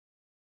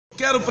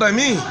Quero pra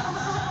mim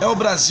é o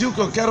Brasil que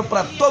eu quero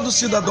pra todo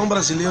cidadão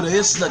brasileiro, é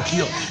esse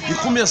daqui, ó. E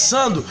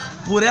começando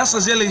por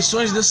essas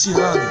eleições desse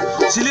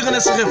ano. Se liga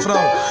nesse refrão.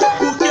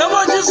 O que eu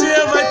vou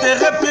dizer vai ter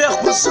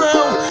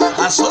repercussão.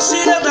 A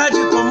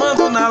sociedade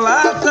tomando na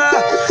lata.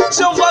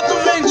 Seu voto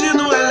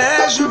vendido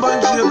elege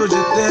bandido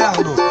de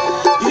terno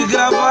e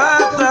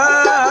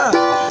gravata.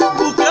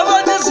 O que eu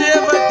vou dizer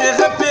vai ter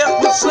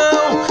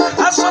repercussão.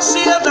 A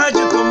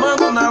sociedade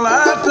tomando na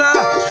lata.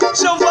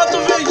 Seu voto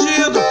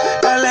vendido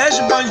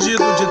elege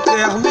bandido de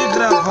terno e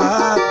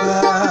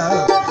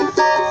gravata.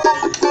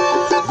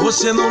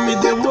 Você não me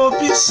deu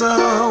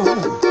opção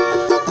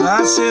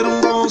pra ser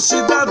um bom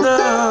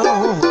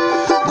cidadão.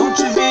 Não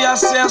tive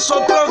acesso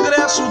ao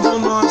progresso do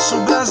nosso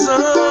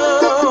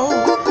brasão.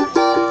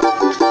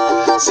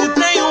 Se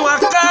tem uma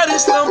cara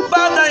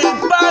estampada em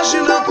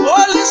página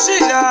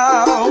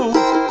policial,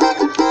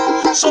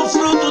 sou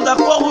fruto da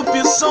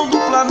corrupção do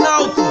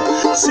Planalto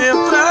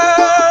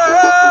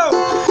Central.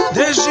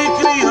 Desde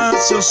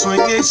criança eu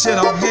sonhei ser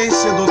alguém,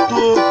 ser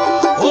doutor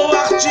ou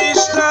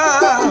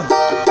artista.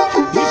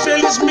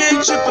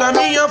 Infelizmente pra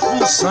minha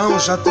função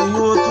já tem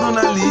outro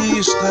na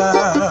lista.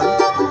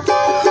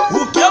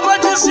 O que eu vou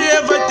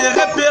dizer vai ter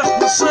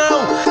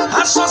repercussão.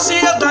 A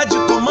sociedade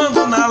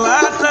tomando na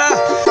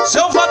lata.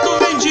 Seu voto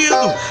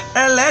vendido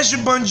elege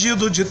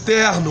bandido de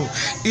terno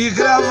e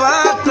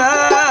gravata.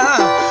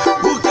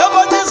 O que eu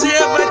vou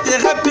dizer vai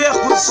ter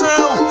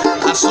repercussão.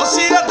 A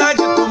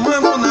sociedade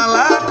tomando na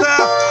lata.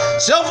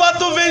 Seu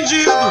voto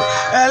vendido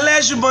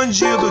elege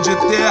bandido de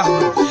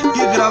terno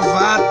e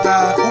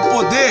gravata. O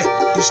poder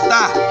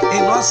está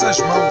em nossas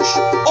mãos,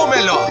 ou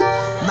melhor,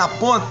 na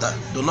ponta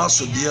do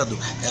nosso dedo.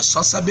 É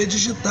só saber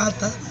digitar,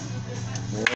 tá?